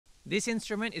This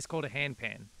instrument is called a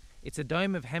handpan. It's a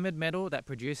dome of hammered metal that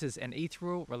produces an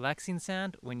ethereal, relaxing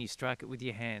sound when you strike it with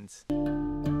your hands.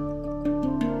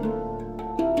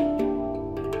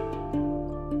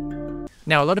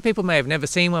 Now, a lot of people may have never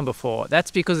seen one before. That's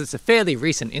because it's a fairly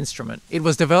recent instrument. It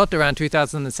was developed around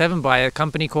 2007 by a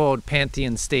company called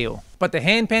Pantheon Steel. But the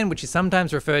handpan, which is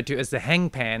sometimes referred to as the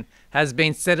hangpan, has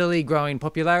been steadily growing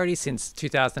popularity since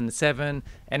 2007,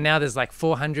 and now there's like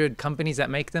 400 companies that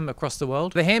make them across the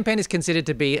world. The handpan is considered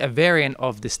to be a variant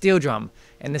of the steel drum,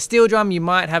 and the steel drum you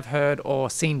might have heard or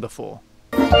seen before.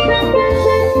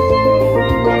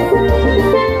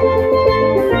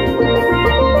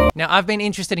 Now, I've been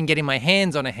interested in getting my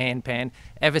hands on a handpan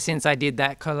ever since I did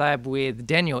that collab with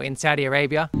Daniel in Saudi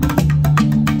Arabia.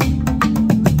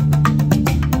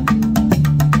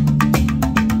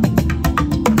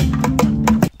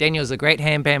 Daniel's a great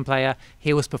handpan player.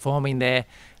 He was performing there.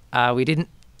 We did an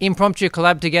impromptu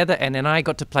collab together, and then I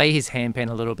got to play his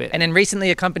handpan a little bit. And then recently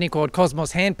a company called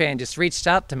Cosmos Handpan just reached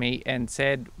out to me and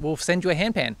said, we'll send you a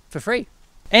handpan for free.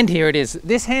 And here it is.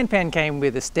 This handpan came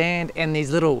with a stand and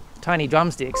these little tiny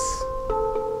drumsticks.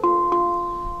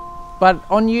 But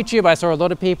on YouTube I saw a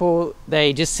lot of people,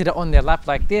 they just sit it on their lap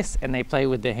like this and they play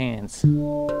with their hands.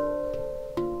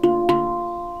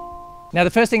 Now, the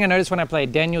first thing I noticed when I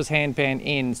played Daniel's handpan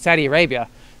in Saudi Arabia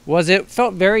was it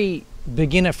felt very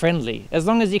beginner friendly. As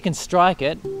long as you can strike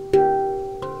it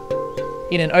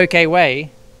in an okay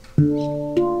way,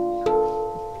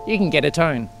 you can get a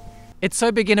tone. It's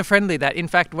so beginner friendly that, in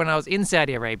fact, when I was in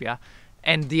Saudi Arabia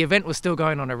and the event was still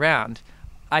going on around,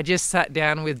 I just sat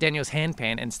down with Daniel's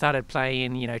handpan and started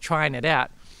playing, you know, trying it out.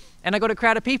 And I got a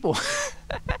crowd of people.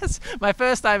 It's my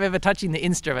first time ever touching the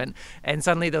instrument, and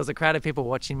suddenly there was a crowd of people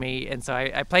watching me, and so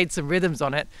I played some rhythms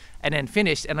on it and then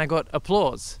finished, and I got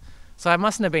applause. So I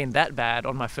mustn't have been that bad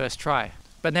on my first try.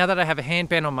 But now that I have a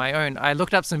handpan on my own, I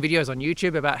looked up some videos on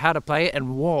YouTube about how to play it,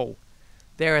 and whoa,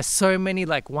 there are so many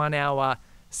like 1 hour,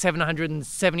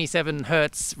 777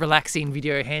 hertz relaxing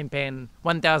video handpan,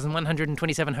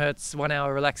 1127 hertz 1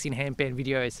 hour relaxing handpan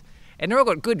videos, and they're all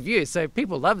got good views, so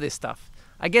people love this stuff.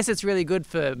 I guess it's really good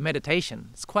for meditation.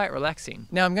 It's quite relaxing.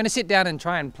 Now, I'm going to sit down and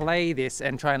try and play this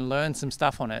and try and learn some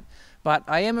stuff on it, but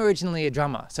I am originally a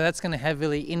drummer, so that's going to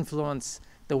heavily influence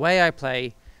the way I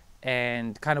play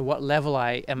and kind of what level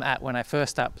I am at when I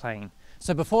first start playing.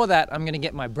 So before that, I'm going to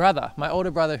get my brother, my older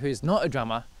brother who's not a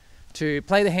drummer, to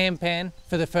play the handpan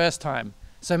for the first time.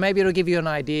 So maybe it'll give you an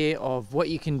idea of what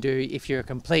you can do if you're a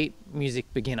complete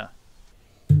music beginner.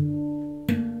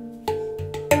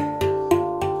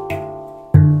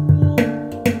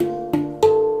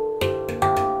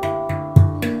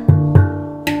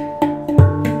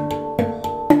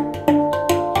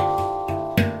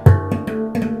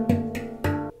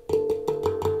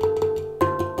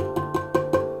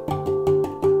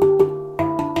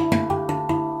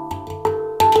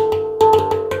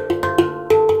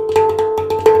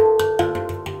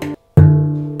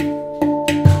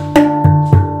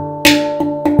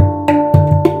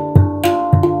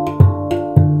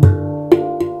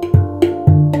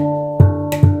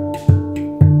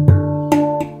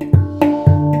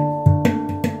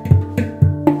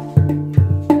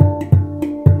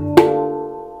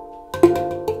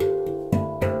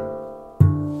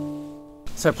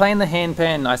 So playing the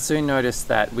handpan, I soon noticed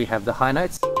that we have the high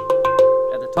notes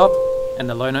at the top and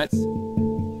the low notes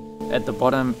at the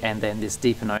bottom, and then this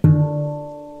deeper note,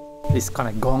 this kind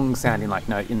of gong sounding like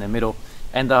note in the middle,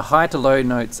 and the high to low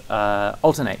notes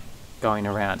alternate going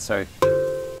around. So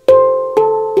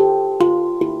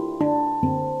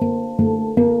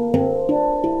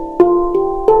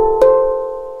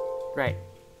great.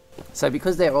 So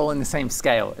because they're all in the same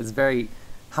scale, it's very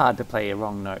hard to play a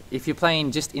wrong note. If you're playing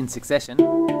just in succession,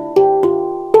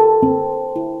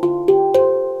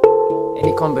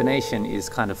 any combination is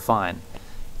kind of fine.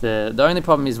 The only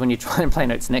problem is when you try and play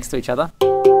notes next to each other,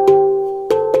 like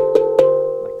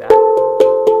that,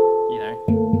 you know.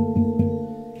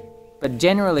 But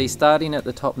generally, starting at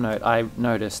the top note, I've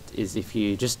noticed, is if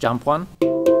you just jump one, you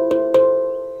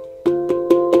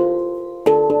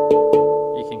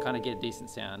can kind of get a decent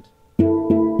sound. I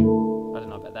don't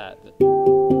know about that, but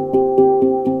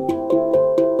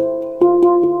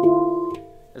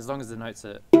as long as the notes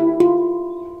are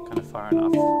kind of far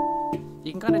enough,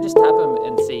 you can kind of just tap them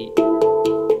and see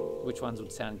which ones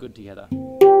would sound good together.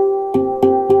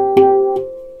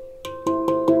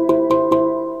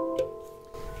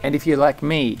 And if you're like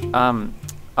me, I'm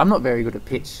not very good at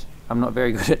pitch. I'm not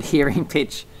very good at hearing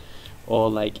pitch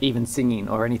or like even singing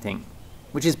or anything,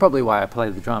 which is probably why I play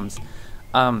the drums.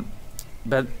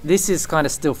 But this is kind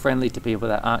of still friendly to people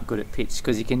that aren't good at pitch,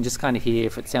 because you can just kind of hear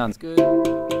if it sounds good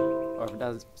or if it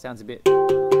does sounds a bit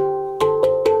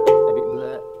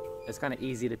bleh, it's kind of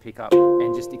easy to pick up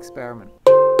and just experiment.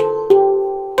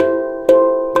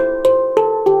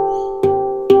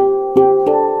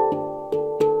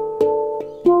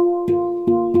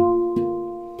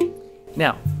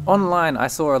 Now, online I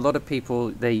saw a lot of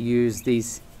people, they use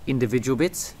these individual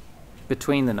bits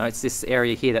between the notes, this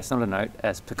area here that's not a note,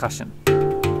 as percussion.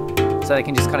 So they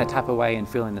can just kind of tap away and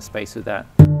fill in the space with that.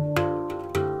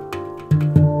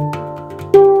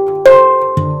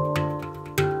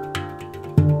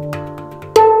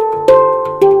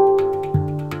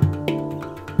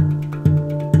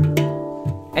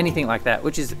 Anything like that,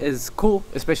 which is cool,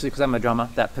 especially because I'm a drummer.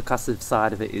 That percussive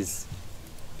side of it is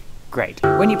great.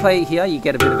 When you play here, you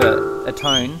get a bit of a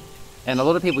tone, and a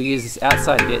lot of people use this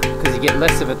outside bit because you get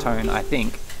less of a tone, I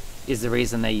think, is the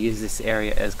reason they use this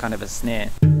area as kind of a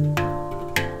snare.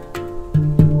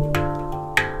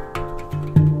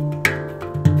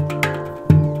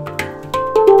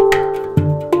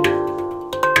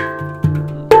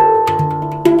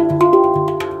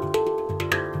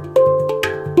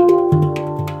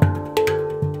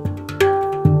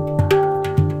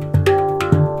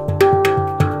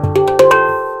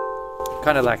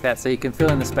 Kind of like that, so you can fill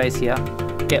in the space here,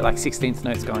 get like 16th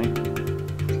notes going.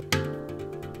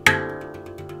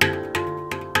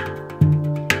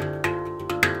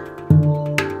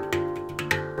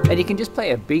 And you can just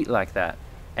play a beat like that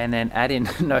and then add in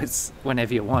notes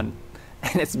whenever you want,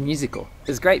 and it's musical.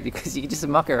 It's great because you can just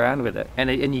muck around with it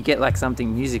and you get like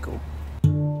something musical.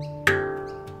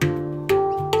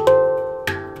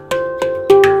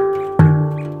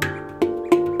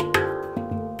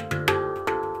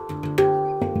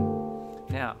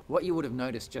 What you would have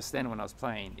noticed just then when I was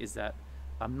playing is that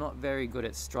I'm not very good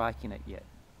at striking it yet.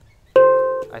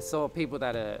 I saw people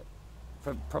that are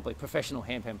probably professional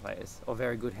handpan players or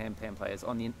very good handpan players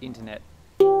on the internet.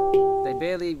 They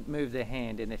barely move their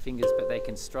hand and their fingers, but they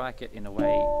can strike it in a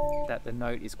way that the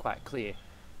note is quite clear.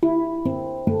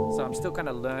 So I'm still kind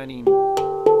of learning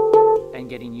and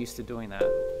getting used to doing that.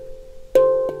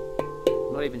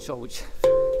 I'm not even sure which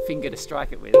finger to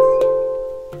strike it with.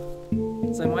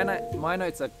 So my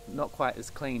notes are not quite as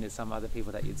clean as some other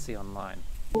people that you'd see online.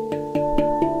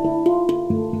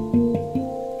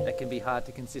 It can be hard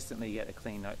to consistently get a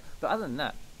clean note. But other than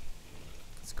that,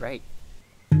 it's great.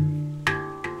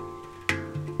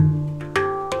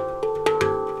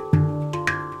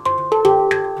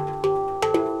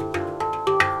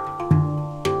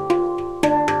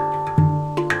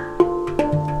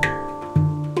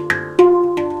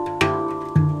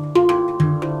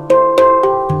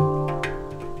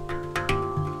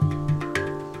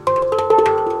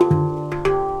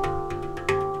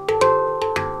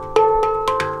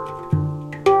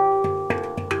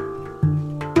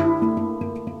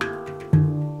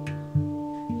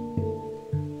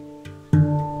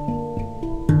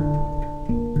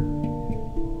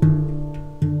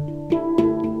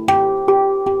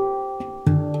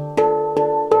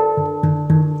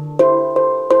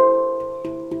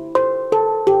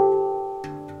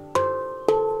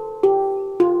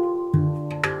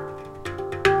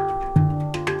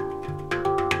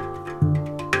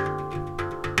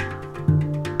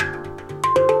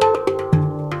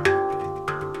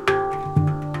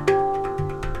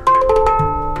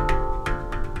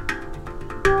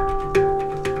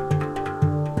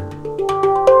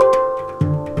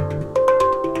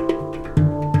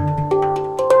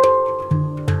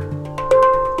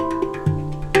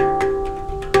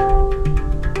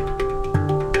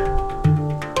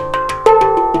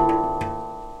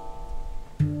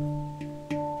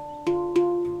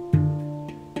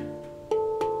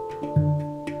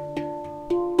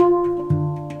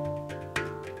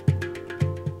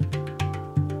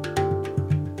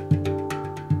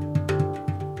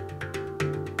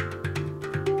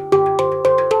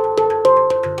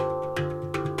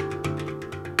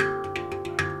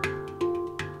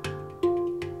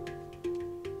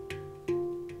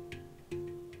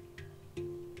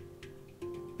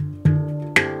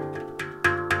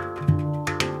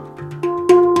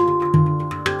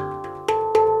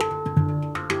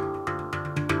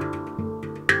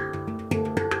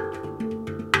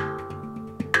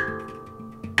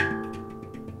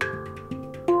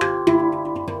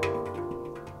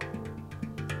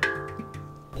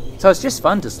 So it's just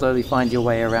fun to slowly find your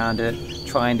way around it,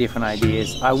 trying different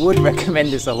ideas. I would recommend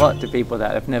this a lot to people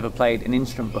that have never played an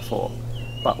instrument before,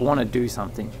 but want to do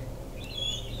something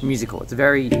musical. It's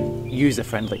very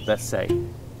user-friendly, let's say.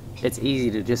 It's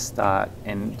easy to just start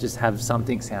and just have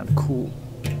something sound cool,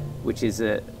 which is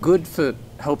good for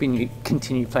helping you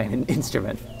continue playing an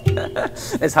instrument.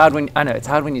 It's hard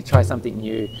when you try something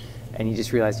new and you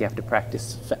just realize you have to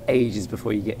practice for ages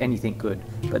before you get anything good.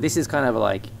 But this is kind of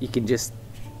like, you can just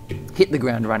hit the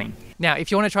ground running. Now,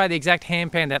 if you want to try the exact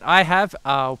handpan that I have,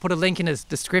 I'll put a link in the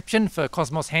description for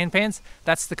Cosmos Handpans.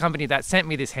 That's the company that sent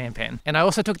me this handpan. And I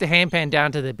also took the handpan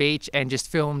down to the beach and just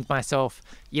filmed myself,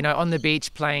 you know, on the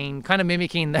beach playing, kind of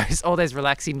mimicking all those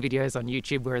relaxing videos on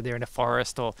YouTube where they're in a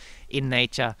forest or in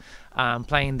nature,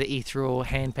 playing the ethereal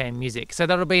handpan music. So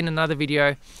that'll be in another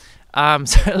video.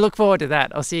 So look forward to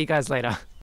that. I'll see you guys later.